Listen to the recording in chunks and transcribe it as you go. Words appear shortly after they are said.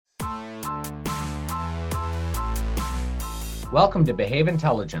Welcome to Behave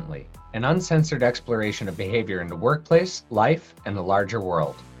Intelligently, an uncensored exploration of behavior in the workplace, life, and the larger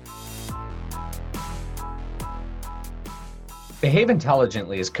world. Behave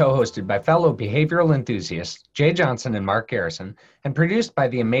Intelligently is co-hosted by fellow behavioral enthusiasts Jay Johnson and Mark Garrison, and produced by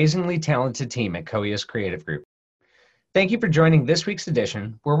the amazingly talented team at Coeus Creative Group. Thank you for joining this week's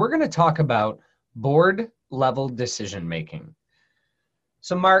edition, where we're going to talk about board-level decision-making.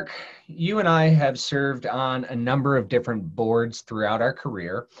 So Mark, you and I have served on a number of different boards throughout our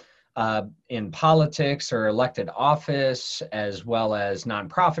career, in politics or elected office, as well as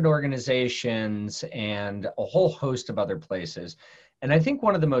nonprofit organizations and a whole host of other places. And I think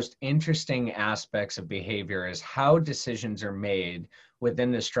one of the most interesting aspects of behavior is how decisions are made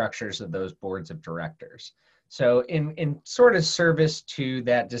within the structures of those boards of directors. So in sort of service to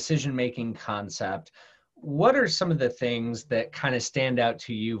that decision-making concept, what are some of the things that kind of stand out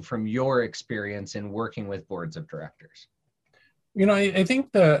to you from your experience in working with boards of directors? You know, I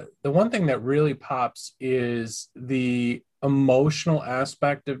think the one thing that really pops is the emotional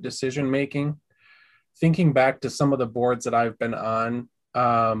aspect of decision making. Thinking back to some of the boards that I've been on,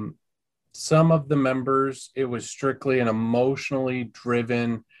 some of the members, it was strictly an emotionally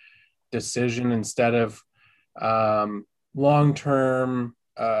driven decision instead of long-term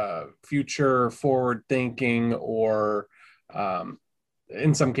future forward thinking, or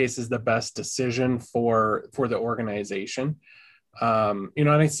in some cases the best decision for the organization. And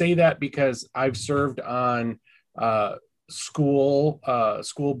I say that because I've served on school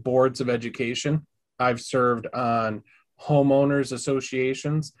boards of education. I've served on homeowners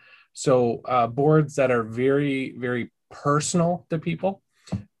associations, so boards that are very, very personal to people.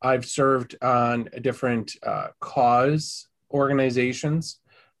 I've served on different cause organizations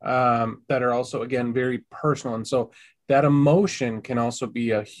that are also, again, very personal. And so that emotion can also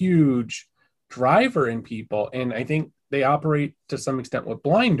be a huge driver in people. And I think they operate to some extent with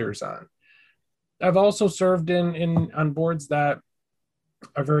blinders on. I've also served on boards that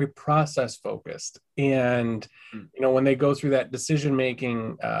are very process focused. And, when they go through that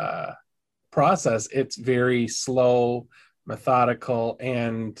decision-making process, it's very slow, methodical,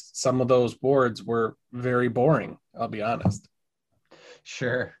 and some of those boards were very boring, I'll be honest.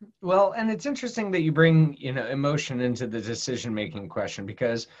 Sure. Well, and it's interesting that you bring, emotion into the decision-making question,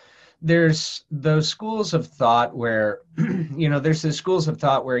 because there's those schools of thought where, there's the schools of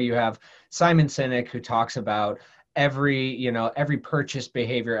thought where you have Simon Sinek, who talks about every purchase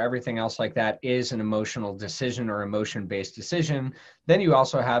behavior, everything else like that is an emotional decision or emotion-based decision. Then you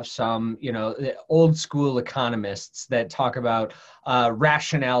also have some, old school economists that talk about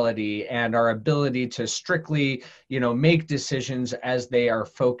rationality and our ability to strictly, make decisions as they are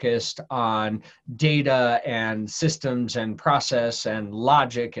focused on data and systems and process and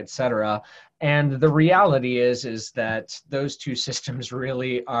logic, et cetera. And the reality is that those two systems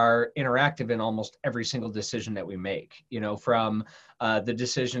really are interactive in almost every single decision that we make, from the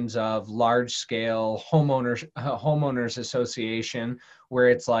decisions of large scale homeowners association, where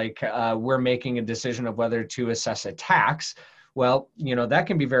it's like we're making a decision of whether to assess a tax. Well, that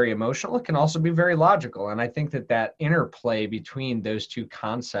can be very emotional. It can also be very logical. And I think that interplay between those two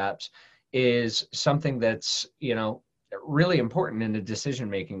concepts is something that's, really important in the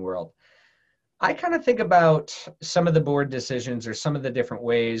decision-making world. I kind of think about some of the board decisions or some of the different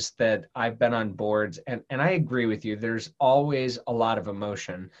ways that I've been on boards, and I agree with you. There's always a lot of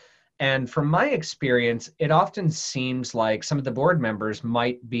emotion. And from my experience, it often seems like some of the board members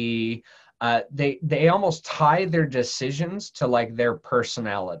might be, they almost tie their decisions to like their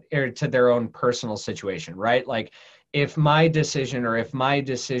personality or to their own personal situation, right? Like if my decision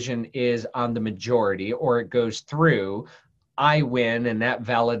is on the majority or it goes through, I win, and that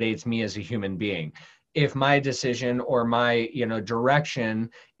validates me as a human being. If my decision or my, direction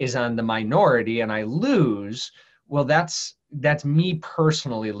is on the minority and I lose, well, that's me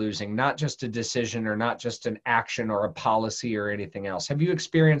personally losing, not just a decision or not just an action or a policy or anything else. Have you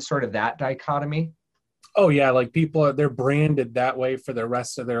experienced sort of that dichotomy? Oh yeah, like they're branded that way for the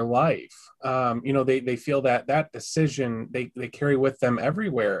rest of their life. They feel that decision they carry with them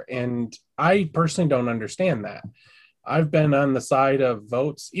everywhere, and I personally don't understand that. I've been on the side of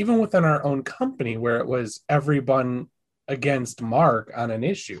votes, even within our own company, where it was everyone against Mark on an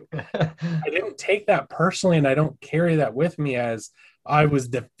issue. I didn't take that personally, and I don't carry that with me as I was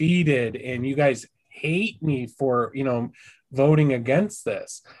defeated and you guys hate me for, voting against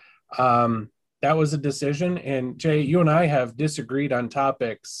this. That was a decision. And Jay, you and I have disagreed on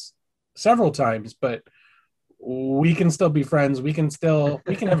topics several times, but we can still be friends. We can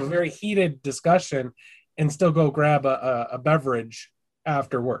have a very heated discussion and still go grab a beverage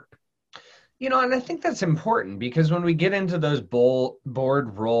after work. And I think that's important because when we get into those board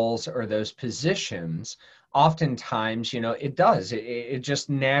roles or those positions, oftentimes, it does. It just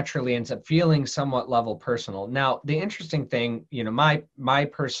naturally ends up feeling somewhat level personal. Now, the interesting thing, my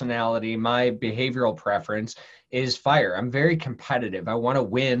personality, my behavioral preference is fire. I'm very competitive. I want to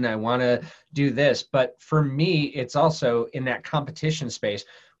win. I want to do this. But for me, it's also in that competition space.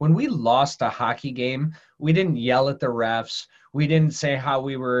 When we lost a hockey game, we didn't yell at the refs. We didn't say how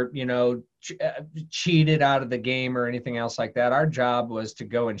we were, cheated out of the game or anything else like that. Our job was to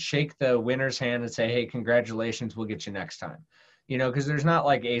go and shake the winner's hand and say, hey, congratulations, we'll get you next time. Because there's not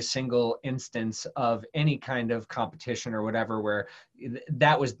like a single instance of any kind of competition or whatever where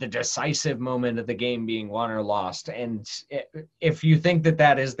that was the decisive moment of the game being won or lost. And if you think that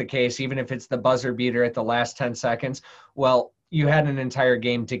that is the case, even if it's the buzzer beater at the last 10 seconds, well, you had an entire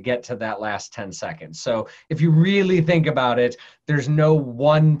game to get to that last 10 seconds. So if you really think about it, there's no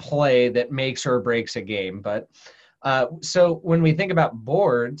one play that makes or breaks a game. But so when we think about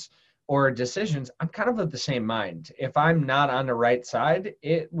boards or decisions, I'm kind of the same mind. If I'm not on the right side,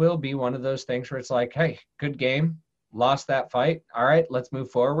 it will be one of those things where it's like, hey, good game, lost that fight. All right, let's move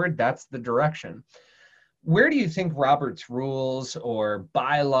forward. That's the direction. Where do you think Robert's rules or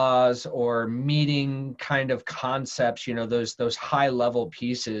bylaws or meeting kind of concepts, those high level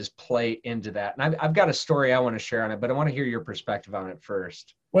pieces play into that? And I've got a story I want to share on it, but I want to hear your perspective on it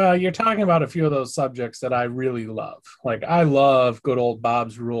first. Well, you're talking about a few of those subjects that I really love. Like I love good old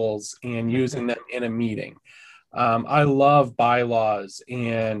Bob's rules and using them in a meeting. I love bylaws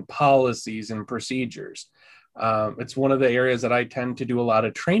and policies and procedures. It's one of the areas that I tend to do a lot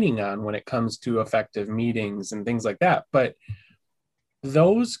of training on when it comes to effective meetings and things like that. But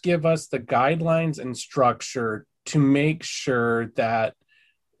those give us the guidelines and structure to make sure that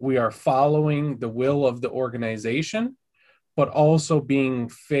we are following the will of the organization, but also being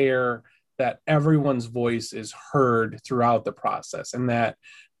fair that everyone's voice is heard throughout the process and that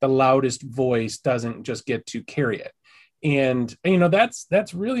the loudest voice doesn't just get to carry it. And,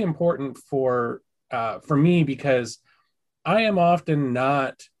 that's really important for me because I am often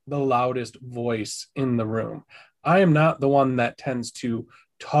not the loudest voice in the room. I am not the one that tends to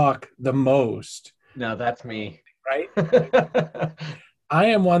talk the most. No, that's me. Right? I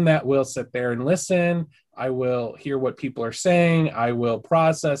am one that will sit there and listen. I will hear what people are saying. I will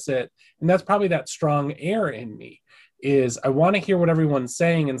process it. And that's probably that strong air in me is I want to hear what everyone's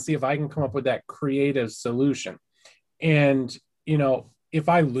saying and see if I can come up with that creative solution. And, if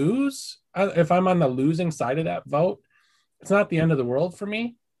I lose, if I'm on the losing side of that vote, it's not the end of the world for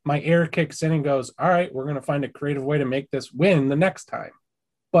me. My air kicks in and goes, all right, we're going to find a creative way to make this win the next time.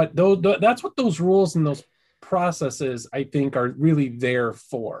 But that's what those rules and those processes, I think, are really there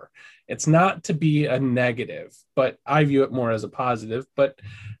for. It's not to be a negative, but I view it more as a positive. But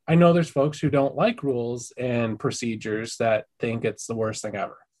I know there's folks who don't like rules and procedures that think it's the worst thing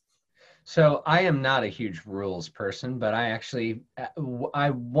ever. So I am not a huge rules person, but I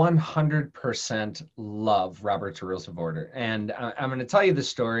 100% love Robert's Rules of Order. And I'm going to tell you the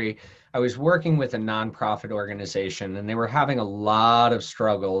story. I was working with a nonprofit organization, and they were having a lot of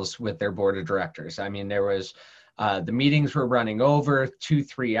struggles with their board of directors. I mean, there was the meetings were running over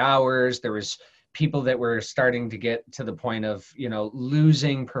 2-3 hours. There was people that were starting to get to the point of,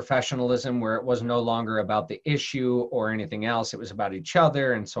 losing professionalism where it was no longer about the issue or anything else. It was about each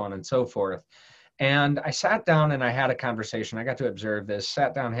other and so on and so forth. And I sat down and I had a conversation. I got to observe this,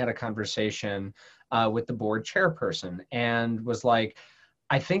 sat down, had a conversation with the board chairperson and was like,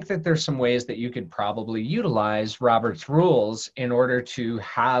 I think that there's some ways that you could probably utilize Robert's rules in order to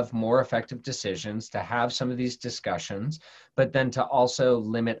have more effective decisions, to have some of these discussions, but then to also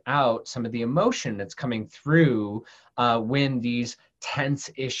limit out some of the emotion that's coming through when these tense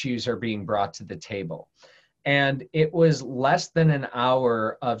issues are being brought to the table. And it was less than an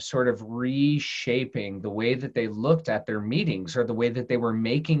hour of sort of reshaping the way that they looked at their meetings or the way that they were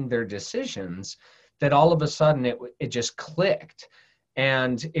making their decisions that all of a sudden it just clicked.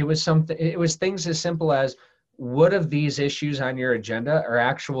 And it was things as simple as, what of these issues on your agenda are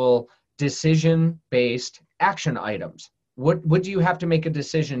actual decision-based action items? What do you have to make a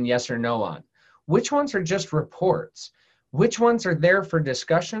decision yes or no on? Which ones are just reports? Which ones are there for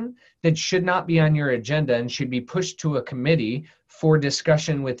discussion that should not be on your agenda and should be pushed to a committee for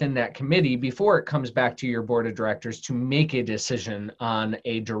discussion within that committee before it comes back to your board of directors to make a decision on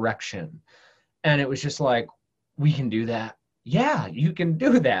a direction? And it was just like, we can do that. Yeah, you can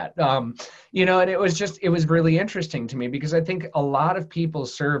do that. And it was really interesting to me because I think a lot of people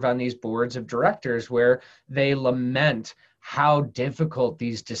serve on these boards of directors where they lament how difficult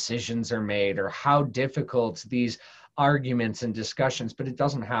these decisions are made or how difficult these arguments and discussions, but it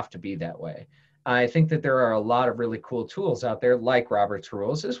doesn't have to be that way. I think that there are a lot of really cool tools out there like Robert's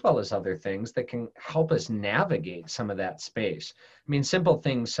Rules, as well as other things that can help us navigate some of that space. I mean, simple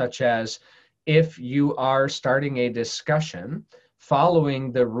things such as if you are starting a discussion,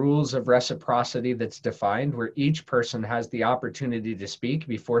 following the rules of reciprocity that's defined, where each person has the opportunity to speak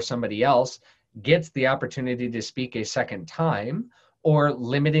before somebody else gets the opportunity to speak a second time, or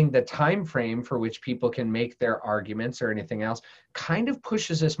limiting the time frame for which people can make their arguments or anything else, kind of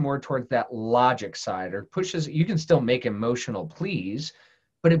pushes us more towards that logic side, or pushes, you can still make emotional pleas,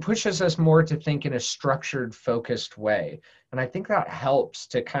 but it pushes us more to think in a structured, focused way. And I think that helps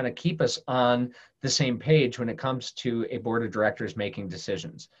to kind of keep us on the same page when it comes to a board of directors making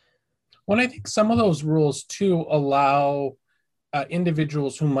decisions. Well, I think some of those rules too allow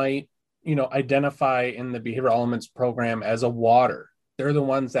individuals who might, identify in the behavioral elements program as a water. They're the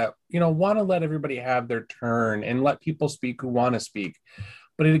ones that, want to let everybody have their turn and let people speak who want to speak.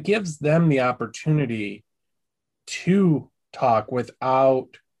 But it gives them the opportunity to talk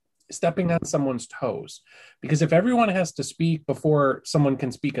without stepping on someone's toes. Because if everyone has to speak before someone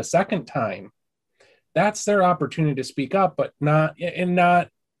can speak a second time, that's their opportunity to speak up, but not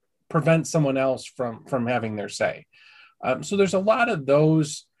prevent someone else from having their say. So there's a lot of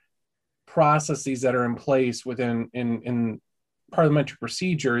those processes that are in place within in parliamentary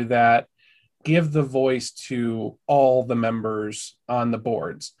procedure that give the voice to all the members on the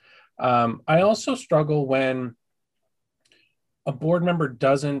boards. I also struggle when a board member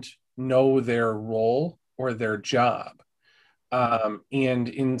doesn't know their role or their job. And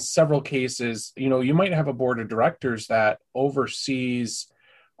in several cases, you might have a board of directors that oversees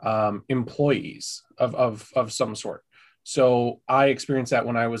employees of some sort. So I experienced that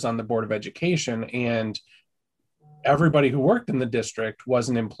when I was on the Board of Education, and everybody who worked in the district was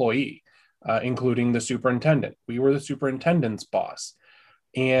an employee, including the superintendent. We were the superintendent's boss.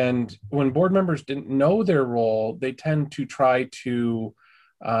 And when board members didn't know their role, they tend to try to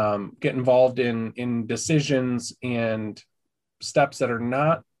get involved in decisions and steps that are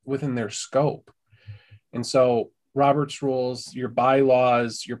not within their scope. And so Robert's rules, your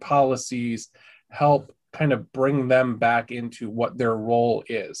bylaws, your policies help kind of bring them back into what their role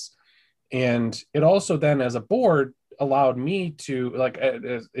is. And it also then, as a board, allowed me to, like,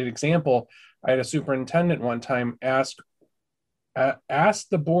 as an example, I had a superintendent one time ask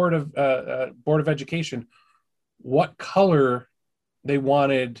the board of education what color they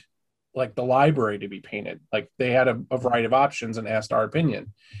wanted, like, the library to be painted. Like, they had a variety of options and asked our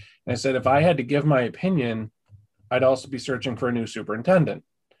opinion. And I said, if I had to give my opinion, I'd also be searching for a new superintendent.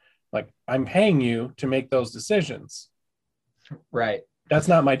 Like, I'm paying you to make those decisions. Right. That's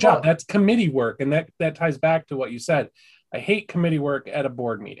not my job. That's committee work. And that ties back to what you said. I hate committee work at a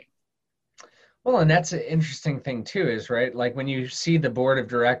board meeting. Well, and that's an interesting thing too, is right. Like when you see the board of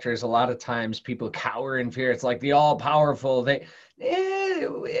directors, a lot of times people cower in fear. It's like the all powerful.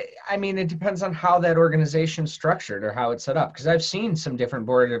 I mean, it depends on how that organization's structured or how it's set up. Because I've seen some different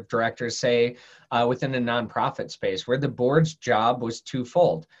board of directors, say within a nonprofit space, where the board's job was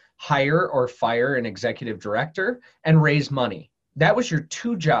twofold: hire or fire an executive director and raise money. That was your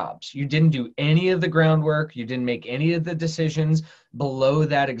two jobs. You didn't do any of the groundwork. You didn't make any of the decisions below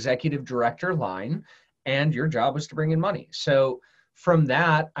that executive director line, and your job was to bring in money. So from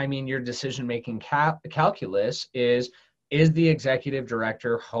that, I mean, your decision-making calculus is the executive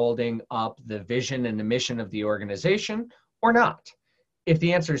director holding up the vision and the mission of the organization or not? If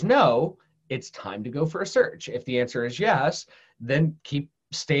the answer is no, it's time to go for a search. If the answer is yes, then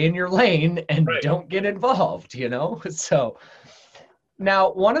stay in your lane and Right. Don't get involved, So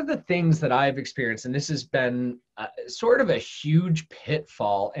now, one of the things that I've experienced, and this has been sort of a huge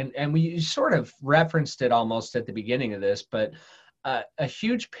pitfall, and we sort of referenced it almost at the beginning of this, but a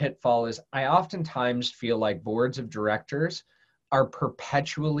huge pitfall is I oftentimes feel like boards of directors are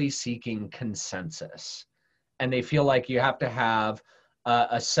perpetually seeking consensus. And they feel like you have to have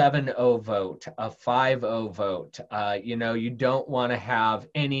a 7-0 vote, a 5-0 vote. You don't want to have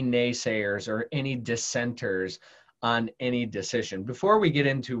any naysayers or any dissenters on any decision. Before we get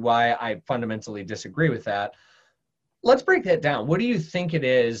into why I fundamentally disagree with that, let's break that down. What do you think it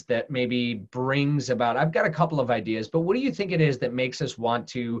is that maybe brings about, I've got a couple of ideas, but what do you think it is that makes us want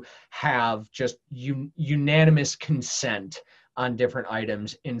to have just unanimous consent on different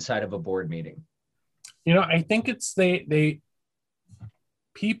items inside of a board meeting? I think it's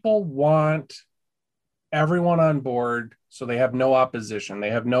people want everyone on board so they have no opposition. They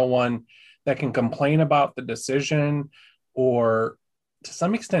have no one that can complain about the decision or to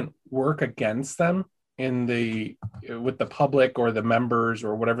some extent work against them with the public or the members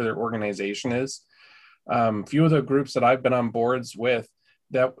or whatever their organization is. Few of the groups that I've been on boards with,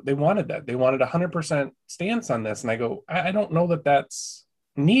 that they wanted that. They wanted 100% stance on this. And I go, I don't know that that's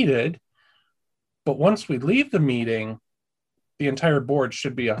needed. But once we leave the meeting, the entire board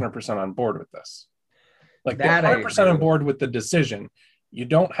should be 100% on board with this. Like they're That I 100% agree on with. board with the decision. You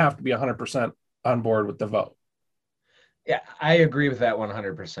don't have to be 100% on board with the vote. Yeah, I agree with that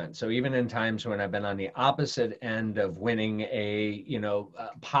 100%. So even in times when I've been on the opposite end of winning a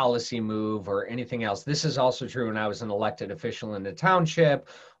policy move or anything else, this is also true when I was an elected official in the township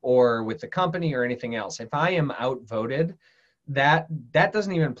or with the company or anything else. If I am outvoted, that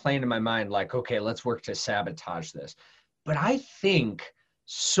doesn't even play into my mind like, okay, let's work to sabotage this. But I think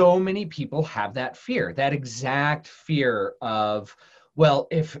so many people have that fear, that exact fear of, well,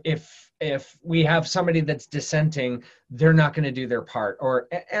 if we have somebody that's dissenting, they're not going to do their part.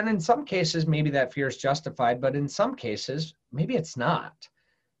 And in some cases, maybe that fear is justified, but in some cases, maybe it's not.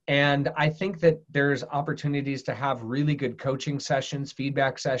 And I think that there's opportunities to have really good coaching sessions,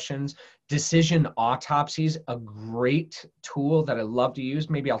 feedback sessions, decision autopsies, a great tool that I love to use.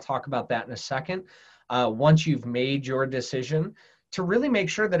 Maybe I'll talk about that in a second. Once you've made your decision, to really make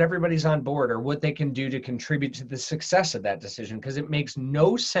sure that everybody's on board or what they can do to contribute to the success of that decision. Because it makes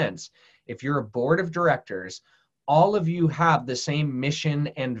no sense if you're a board of directors, all of you have the same mission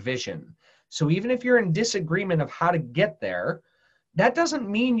and vision. So even if you're in disagreement of how to get there, that doesn't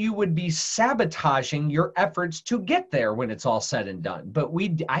mean you would be sabotaging your efforts to get there when it's all said and done. But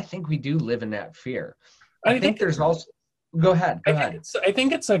I think we do live in that fear. I think there's also, go ahead. I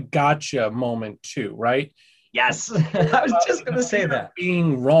think it's a gotcha moment too, right? Yes, I was just going to say that.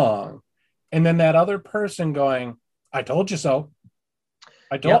 Being wrong. And then that other person going, I told you so.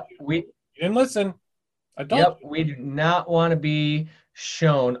 I told you. You didn't listen. I told you. We do not want to be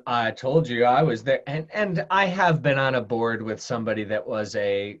shown, I told you I was there. And I have been on a board with somebody that was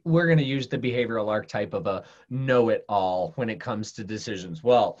we're going to use the behavioral archetype of a know-it-all when it comes to decisions.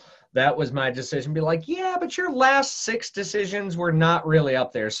 Well, that was my decision. Be like, yeah, but your last 6 decisions were not really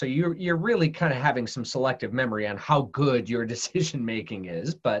up there. So you're really kind of having some selective memory on how good your decision making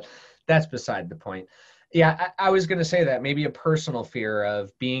is, but that's beside the point. Yeah, I was going to say that maybe a personal fear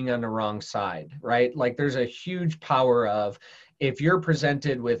of being on the wrong side, right? Like there's a huge power of if you're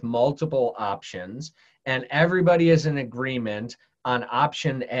presented with multiple options and everybody is in agreement on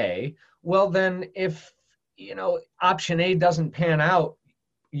option A, well, then if, option A doesn't pan out,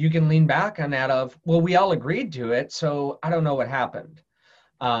 you can lean back on that of, well, we all agreed to it, so I don't know what happened.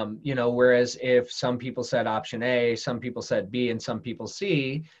 Whereas if some people said option A, some people said B, and some people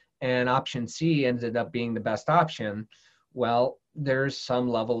C, and option C ended up being the best option, well, there's some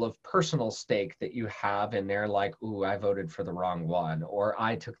level of personal stake that you have in there, like, ooh, I voted for the wrong one, or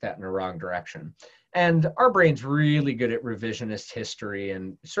I took that in the wrong direction. And our brain's really good at revisionist history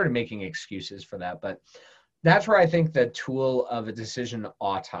and sort of making excuses for that. But that's where I think the tool of a decision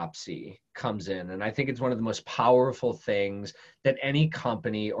autopsy comes in. And I think it's one of the most powerful things that any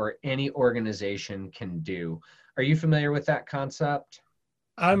company or any organization can do. Are you familiar with that concept?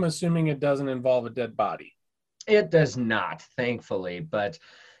 I'm assuming it doesn't involve a dead body. It does not, thankfully. But,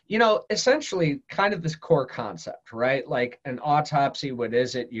 essentially kind of this core concept, right? Like an autopsy, what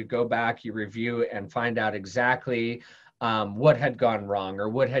is it? You go back, you review and find out exactly what had gone wrong or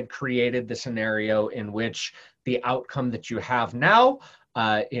what had created the scenario in which the outcome that you have now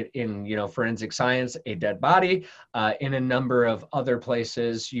in forensic science, a dead body. In a number of other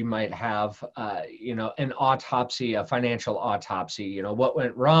places, you might have an autopsy, a financial autopsy. What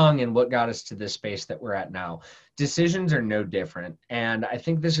went wrong and what got us to this space that we're at now. Decisions are no different, and I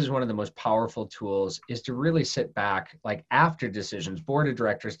think this is one of the most powerful tools is to really sit back, like after decisions, board of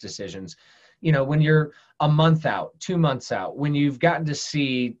directors decisions. When you're a month out, 2 months out, when you've gotten to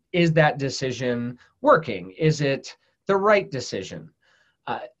see, is that decision working? Is it the right decision?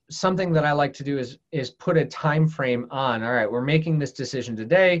 Something that I like to do is put a time frame on. All right, we're making this decision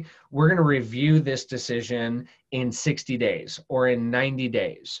today. We're going to review this decision in 60 days or in 90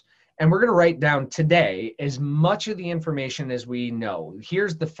 days. And we're going to write down today as much of the information as we know.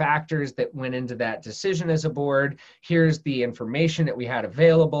 Here's the factors that went into that decision as a board. Here's the information that we had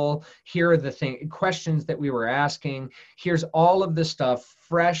available. Here are the questions that we were asking. Here's all of the stuff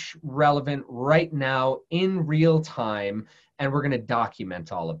fresh, relevant, right now, in real time. And we're going to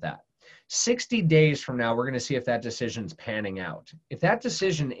document all of that. 60 days from now, we're going to see if that decision's panning out. If that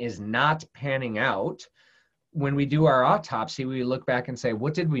decision is not panning out, when we do our autopsy, we look back and say,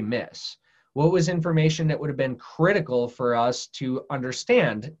 what did we miss? What was information that would have been critical for us to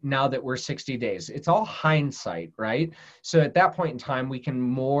understand now that we're 60 days? It's all hindsight, right? So at that point in time, we can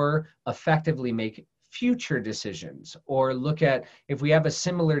more effectively make future decisions, or look at, if we have a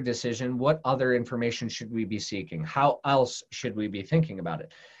similar decision, what other information should we be seeking? How else should we be thinking about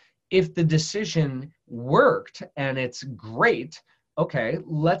it? If the decision worked and it's great, okay,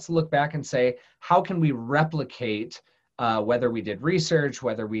 let's look back and say, how can we replicate whether we did research,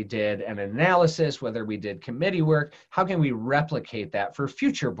 whether we did an analysis, whether we did committee work, how can we replicate that for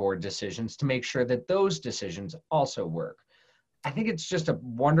future board decisions to make sure that those decisions also work? I think it's just a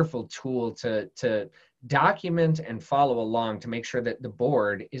wonderful tool to document and follow along to make sure that the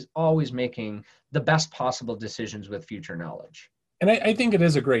board is always making the best possible decisions with future knowledge. And I think it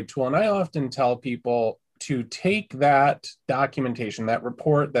is a great tool. And I often tell people to take that documentation, that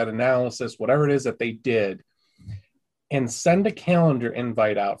report, that analysis, whatever it is that they did, and send a calendar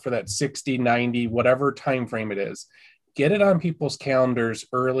invite out for that 60, 90, whatever time frame it is. Get it on people's calendars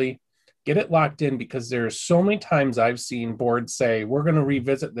early, get it locked in, because there's so many times I've seen boards say, we're going to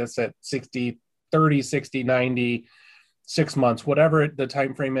revisit this at 60, 30, 60, 90, 6 months, whatever the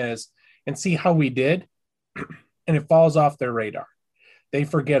time frame is, and see how we did. And it falls off their radar. They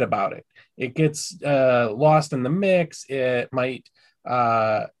forget about it. It gets lost in the mix. It might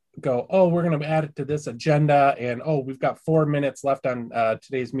go, oh, we're going to add it to this agenda, and oh, we've got 4 minutes left on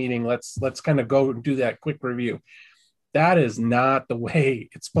today's meeting. Let's kind of go and do that quick review. That is not the way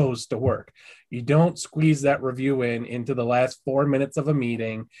it's supposed to work. You don't squeeze that review into the last 4 minutes of a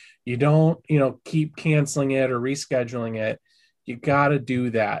meeting. You don't, keep canceling it or rescheduling it. You got to do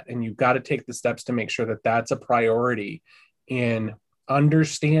that, and you've got to take the steps to make sure that that's a priority in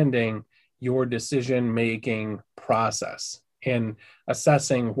understanding your decision-making process. And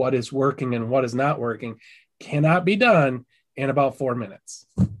assessing what is working and what is not working cannot be done in about 4 minutes.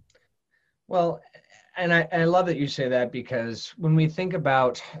 Well, and I love that you say that, because when we think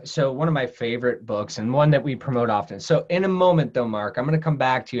about, so one of my favorite books and one that we promote often. So in a moment though, Mark, I'm going to come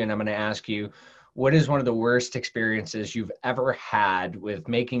back to you and I'm going to ask you, what is one of the worst experiences you've ever had with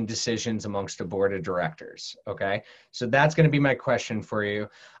making decisions amongst a board of directors? Okay, so that's going to be my question for you.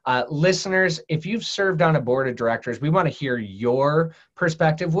 Listeners, if you've served on a board of directors, we want to hear your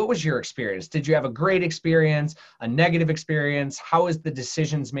perspective. What was your experience? Did you have a great experience, a negative experience? How is the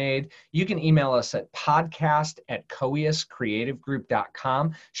decisions made? You can email us at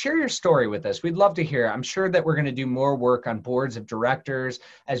podcast@coeuscreativegroup.com. Share your story with us. We'd love to hear. I'm sure that we're going to do more work on boards of directors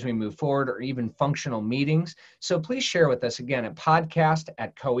as we move forward, or even functional meetings. So please share with us again at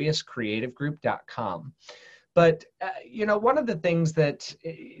podcast@coeuscreativegroup.com. But, one of the things that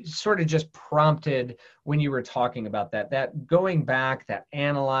sort of just prompted when you were talking about that going back, that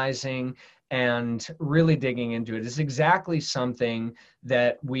analyzing and really digging into it, is exactly something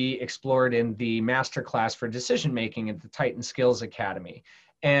that we explored in the masterclass for decision making at the Titan Skills Academy.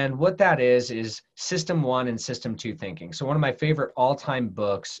 And what that is System 1 and System 2 thinking. So one of my favorite all-time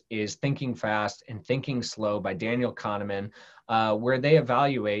books is Thinking Fast and Thinking Slow by Daniel Kahneman, where they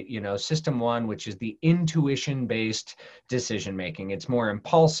evaluate, System 1, which is the intuition-based decision-making. It's more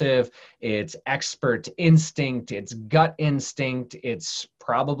impulsive, it's expert instinct, it's gut instinct, it's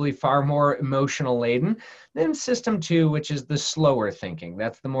probably far more emotional laden than System 2, which is the slower thinking.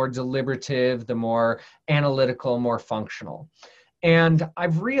 That's the more deliberative, the more analytical, more functional. And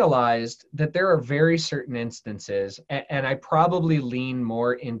I've realized that there are very certain instances, and I probably lean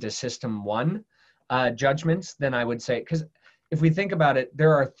more into System 1 judgments than I would say, because if we think about it,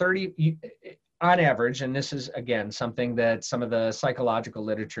 there are 30, on average, and this is, again, something that some of the psychological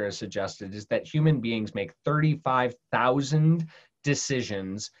literature has suggested, is that human beings make 35,000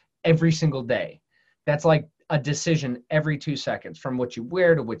 decisions every single day. That's like a decision every 2 seconds, from what you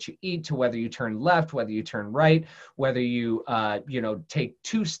wear to what you eat to whether you turn left, whether you turn right, whether you, take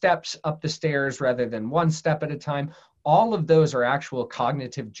 2 steps up the stairs rather than 1 step at a time. All of those are actual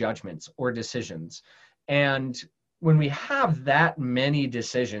cognitive judgments or decisions. And when we have that many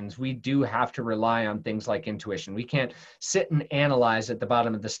decisions, we do have to rely on things like intuition. We can't sit and analyze at the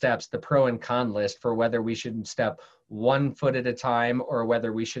bottom of the steps the pro and con list for whether we should step 1 foot at a time or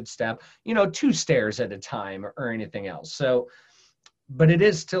whether we should step, 2 stairs at a time or anything else. So, but it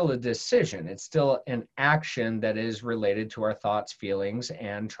is still a decision. It's still an action that is related to our thoughts, feelings,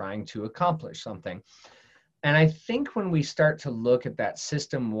 and trying to accomplish something. And I think when we start to look at that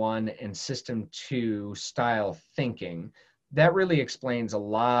System 1 and System 2 style thinking, that really explains a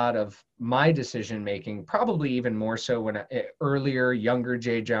lot of my decision making, probably even more so when earlier, younger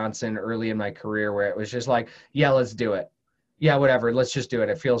Jay Johnson, early in my career, where it was just like, yeah, let's do it. Yeah, whatever, let's just do it.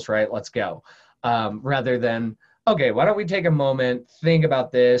 It feels right, let's go. Rather than, okay, why don't we take a moment, think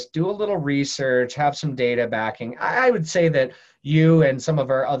about this, do a little research, have some data backing. I would say that you and some of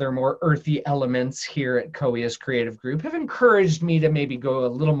our other more earthy elements here at COEUS Creative Group have encouraged me to maybe go a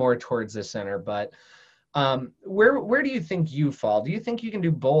little more towards the center. But Where do you think you fall? Do you think you can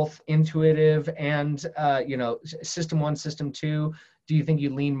do both intuitive and system one, system two? Do you think you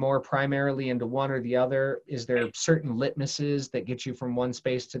lean more primarily into one or the other? Is there certain litmuses that get you from one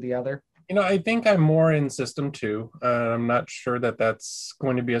space to the other? I think I'm more in system two. I'm not sure that that's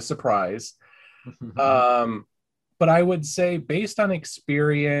going to be a surprise. Um, but I would say, based on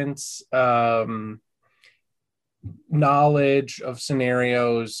experience, knowledge of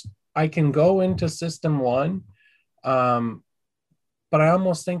scenarios, I can go into system one. Um, but I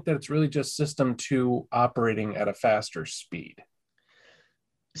almost think that it's really just system two operating at a faster speed.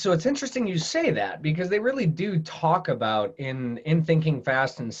 So it's interesting you say that, because they really do talk about in thinking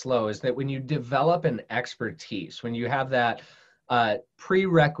fast and slow is that when you develop an expertise, when you have that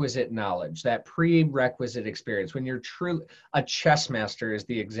prerequisite knowledge, that prerequisite experience, when you're truly a chess master is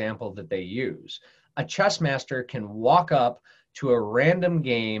the example that they use. A chess master can walk up to a random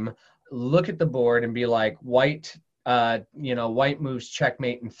game, look at the board and be like, white moves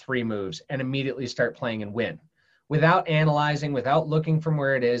checkmate in 3 moves, and immediately start playing and win without analyzing, without looking from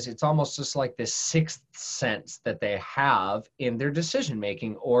where it is. It's almost just like this sixth sense that they have in their decision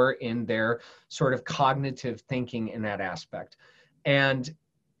making or in their sort of cognitive thinking in that aspect. And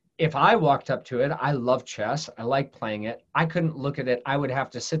if I walked up to it, I love chess, I like playing it, I couldn't look at it. I would have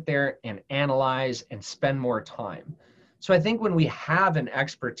to sit there and analyze and spend more time. So I think when we have an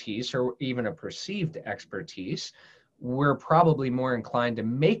expertise or even a perceived expertise, we're probably more inclined to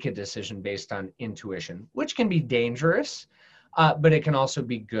make a decision based on intuition, which can be dangerous, but it can also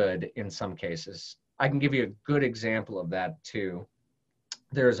be good in some cases. I can give you a good example of that too.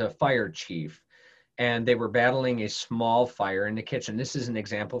 There's a fire chief, and they were battling a small fire in the kitchen. This is an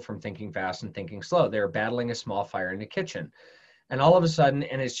example from Thinking Fast and Thinking Slow. They were battling a small fire in the kitchen. And all of a sudden,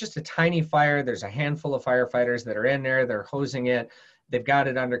 and it's just a tiny fire, there's a handful of firefighters that are in there, they're hosing it, they've got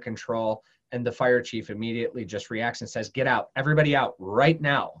it under control. And the fire chief immediately just reacts and says, "Get out, everybody out right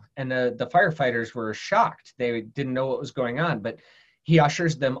now." And the firefighters were shocked. They didn't know what was going on, but he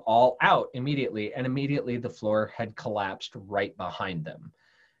ushers them all out immediately. And immediately the floor had collapsed right behind them.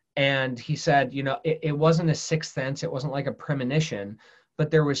 And he said, it wasn't a sixth sense. It wasn't like a premonition,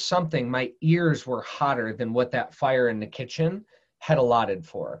 but there was something. My ears were hotter than what that fire in the kitchen had allotted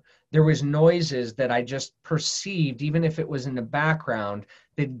for. There was noises that I just perceived, even if it was in the background,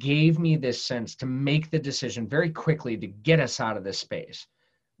 that gave me this sense to make the decision very quickly to get us out of this space.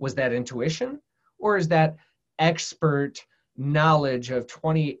 Was that intuition, or is that expert knowledge of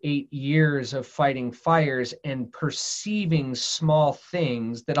 28 years of fighting fires and perceiving small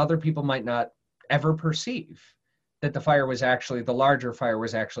things that other people might not ever perceive? That the larger fire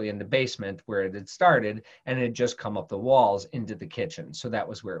was actually in the basement where it had started, and it had just come up the walls into the kitchen. So that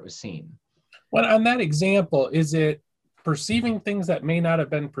was where it was seen. Well, on that example, is it perceiving things that may not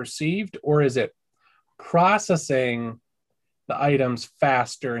have been perceived, or is it processing the items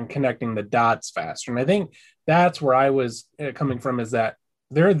faster and connecting the dots faster? And I think that's where I was coming from, is that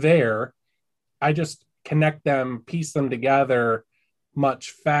they're there. I just connect them, piece them together much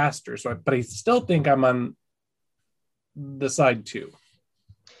faster. But I still think I'm on the side two.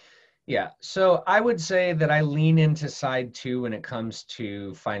 Yeah, so I would say that I lean into side two when it comes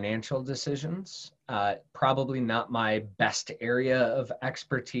to financial decisions. Probably not my best area of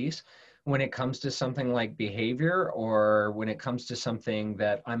expertise when it comes to something like behavior, or when it comes to something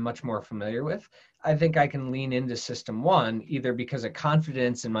that I'm much more familiar with. I think I can lean into system one, either because of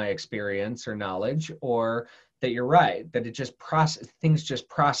confidence in my experience or knowledge, or that you're right, that things just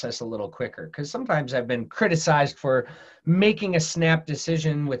process a little quicker. Because sometimes I've been criticized for making a snap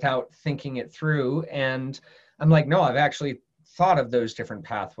decision without thinking it through. And I'm like, no, I've actually thought of those different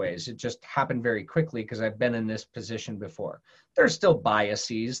pathways. It just happened very quickly because I've been in this position before. There's still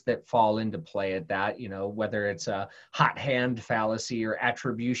biases that fall into play at that, whether it's a hot hand fallacy or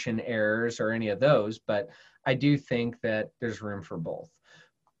attribution errors or any of those. But I do think that there's room for both.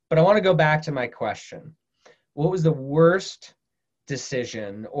 But I want to go back to my question. What was the worst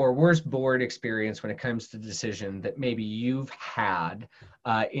decision or worst board experience when it comes to decision that maybe you've had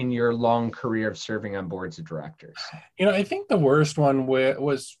in your long career of serving on boards of directors? I think the worst one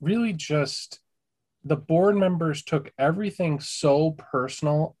was really just the board members took everything so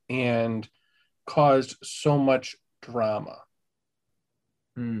personal and caused so much drama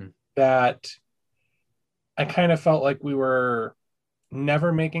that I kind of felt like we were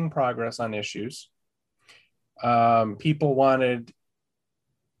never making progress on issues. People wanted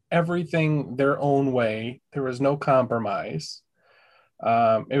everything their own way. There was no compromise.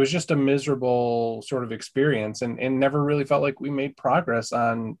 It was just a miserable sort of experience, and never really felt like we made progress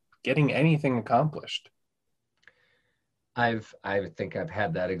on getting anything accomplished. I think I've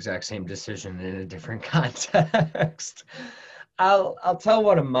had that exact same decision in a different context. I'll tell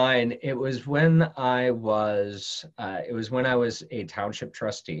one of mine. It was when I was a township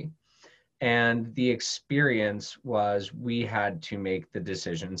trustee, and the experience was we had to make the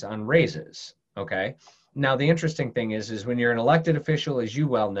decisions on raises. Okay. Now the interesting thing is when you're an elected official, as you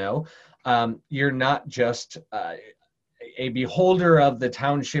well know, you're not just a beholder of the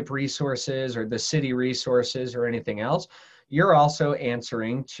township resources or the city resources or anything else. You're also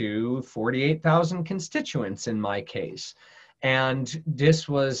answering to 48,000 constituents in my case. And this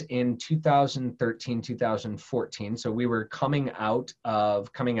was in 2013, 2014. So we were coming out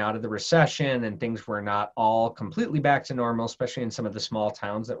of the recession, and things were not all completely back to normal, especially in some of the small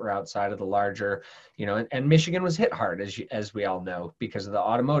towns that were outside of the larger, and Michigan was hit hard, as we all know, because of the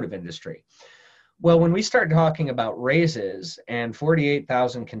automotive industry. Well, when we start talking about raises and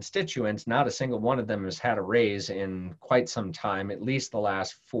 48,000 constituents, not a single one of them has had a raise in quite some time, at least the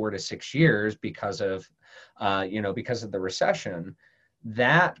last 4 to 6 years because of the recession.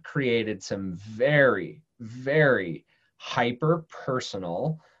 That created some very, very hyper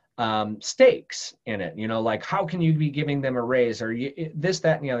personal stakes in it. Like, how can you be giving them a raise, or this,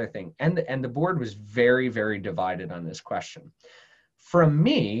 that, and the other thing? And the board was very, very divided on this question. From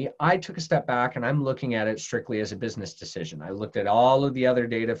me, I took a step back and I'm looking at it strictly as a business decision. I looked at all of the other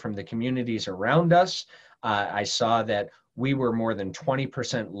data from the communities around us. I saw that we were more than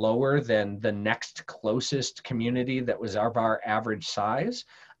 20% lower than the next closest community that was of our average size.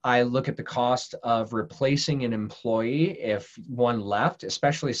 I look at the cost of replacing an employee if one left,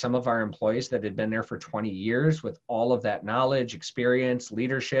 especially some of our employees that had been there for 20 years with all of that knowledge, experience,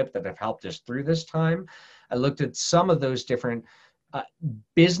 leadership that have helped us through this time. I looked at some of those different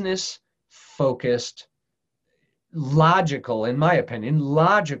business focused, logical, in my opinion,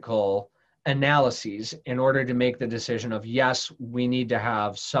 logical analyses in order to make the decision of, yes, we need to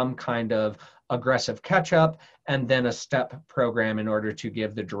have some kind of aggressive catch up and then a step program in order to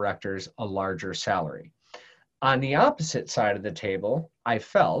give the directors a larger salary. On the opposite side of the table, I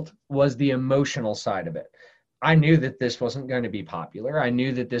felt, was the emotional side of it. I knew that this wasn't going to be popular. I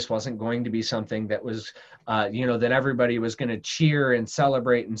knew that this wasn't going to be something that was, that everybody was going to cheer and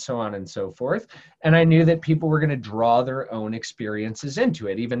celebrate and so on and so forth. And I knew that people were going to draw their own experiences into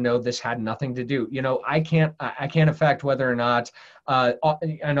it, even though this had nothing to do. I can't affect whether or not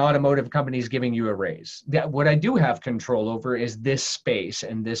an automotive company is giving you a raise. What I do have control over is this space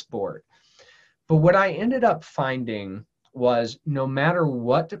and this board. But what I ended up finding was no matter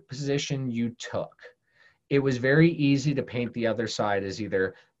what position you took, it was very easy to paint the other side as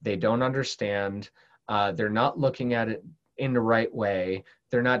either they don't understand, they're not looking at it in the right way,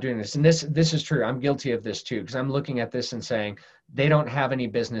 they're not doing this. And this is true. I'm guilty of this too, because I'm looking at this and saying, they don't have any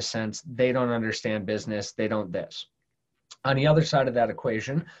business sense, they don't understand business, they don't this. On the other side of that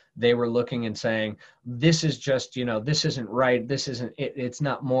equation, they were looking and saying, this is just, this isn't right. This isn't, it's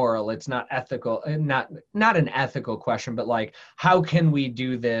not moral. It's not ethical, not an ethical question, but like, how can we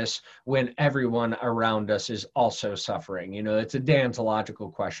do this when everyone around us is also suffering? It's a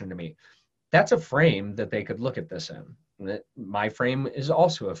deontological question to me. That's a frame that they could look at this in. My frame is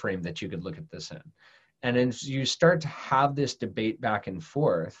also a frame that you could look at this in. And as you start to have this debate back and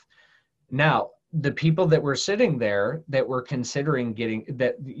forth, now, the people that were sitting there that were considering getting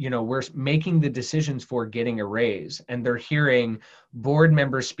that, we're making the decisions for getting a raise, and they're hearing board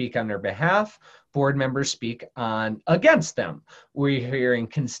members speak on their behalf, board members speak against them. We're hearing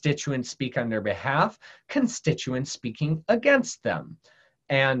constituents speak on their behalf, constituents speaking against them.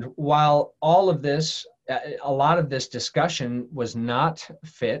 And while all of this, a lot of this discussion was not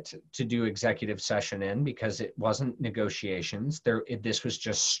fit to do executive session in because it wasn't negotiations. This was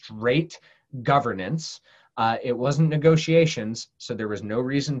just straight governance. It wasn't negotiations, so there was no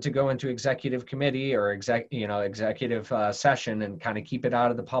reason to go into executive committee or executive session and kind of keep it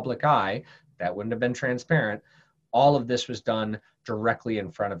out of the public eye. That wouldn't have been transparent. All of this was done directly in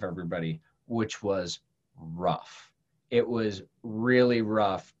front of everybody, which was rough. It was really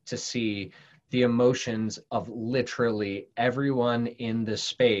rough to see the emotions of literally everyone in the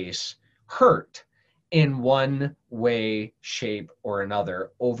space hurt in one way, shape, or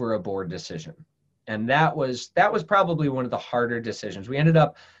another over a board decision. And that was probably one of the harder decisions.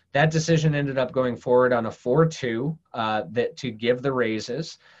 That decision ended up going forward on a 4-2 that to give the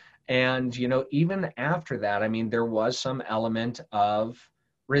raises. And, even after that, I mean, there was some element of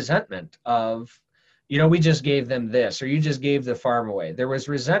resentment of, we just gave them this, or you just gave the farm away. There was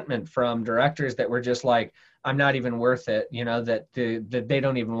resentment from directors that were just like, I'm not even worth it, that they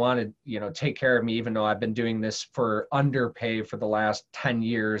don't even want to, take care of me, even though I've been doing this for underpay for the last 10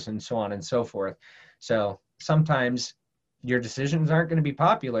 years and so on and so forth. So sometimes your decisions aren't going to be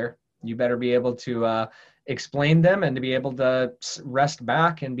popular. You better be able to explain them and to be able to rest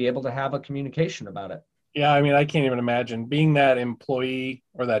back and be able to have a communication about it. Yeah, I mean, I can't even imagine being that employee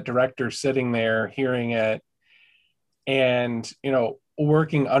or that director sitting there hearing it and,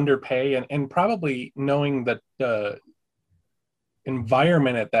 working under pay and probably knowing that the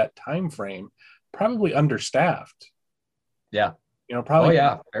environment at that time frame probably understaffed. Yeah. Oh Probably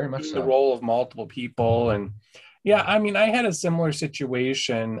yeah, very much the so. role of multiple people. And yeah, I mean, I had a similar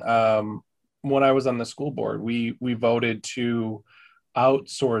situation when I was on the school board. We voted to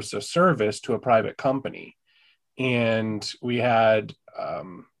outsource a service to a private company, and we had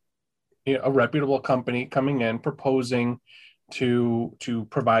a reputable company coming in proposing to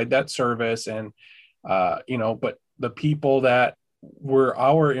provide that service, and but the people that were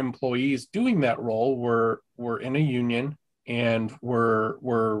our employees doing that role were in a union and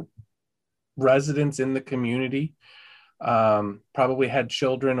were residents in the community, probably had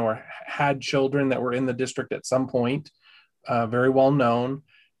children or had children that were in the district at some point, very well known.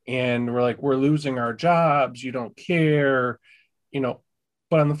 And we're like, we're losing our jobs. You don't care,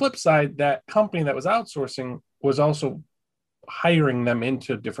 But on the flip side, that company that was outsourcing was also hiring them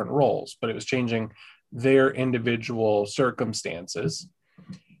into different roles, but it was changing their individual circumstances.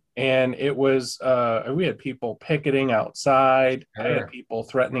 And it was, we had people picketing outside. Sure. I had people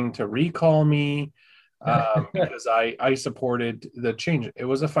threatening to recall me because I supported the change. It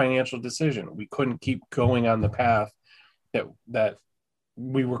was a financial decision. We couldn't keep going on the path that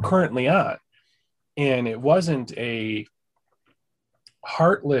we were currently on. And it wasn't a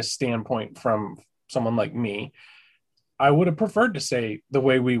heartless standpoint from someone like me. I would have preferred to say the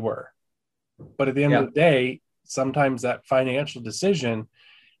way we were. But at the end of the day, sometimes that financial decision,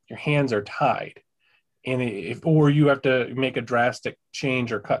 your hands are tied. And or you have to make a drastic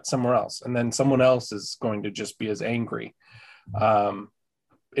change or cut somewhere else. And then someone else is going to just be as angry.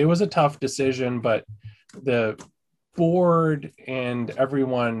 It was a tough decision, but the board and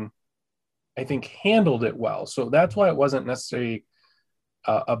everyone, I think, handled it well. So that's why it wasn't necessarily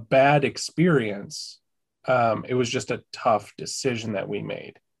a bad experience. It was just a tough decision that we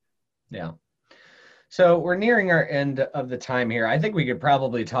made. Yeah. So we're nearing our end of the time here. I think we could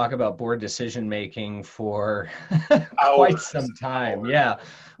probably talk about board decision making for quite some time. Yeah.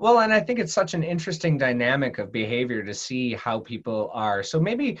 Well, and I think it's such an interesting dynamic of behavior to see how people are. So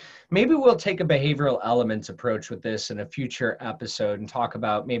maybe we'll take a behavioral elements approach with this in a future episode and talk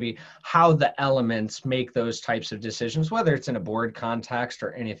about maybe how the elements make those types of decisions, whether it's in a board context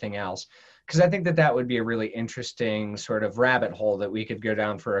or anything else. Because I think that would be a really interesting sort of rabbit hole that we could go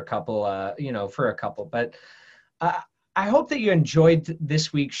down for a couple, But I hope that you enjoyed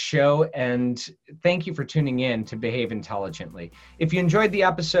this week's show, and thank you for tuning in to Behave Intelligently. If you enjoyed the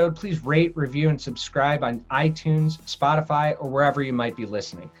episode, please rate, review, and subscribe on iTunes, Spotify, or wherever you might be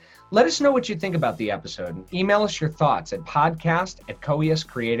listening. Let us know what you think about the episode, and email us your thoughts at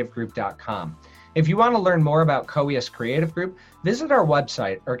podcast@coescreativegroup.com. If you want to learn more about Coes Creative Group, visit our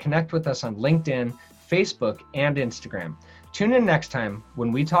website or connect with us on LinkedIn, Facebook, and Instagram. Tune in next time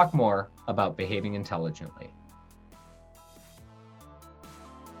when we talk more about behaving intelligently.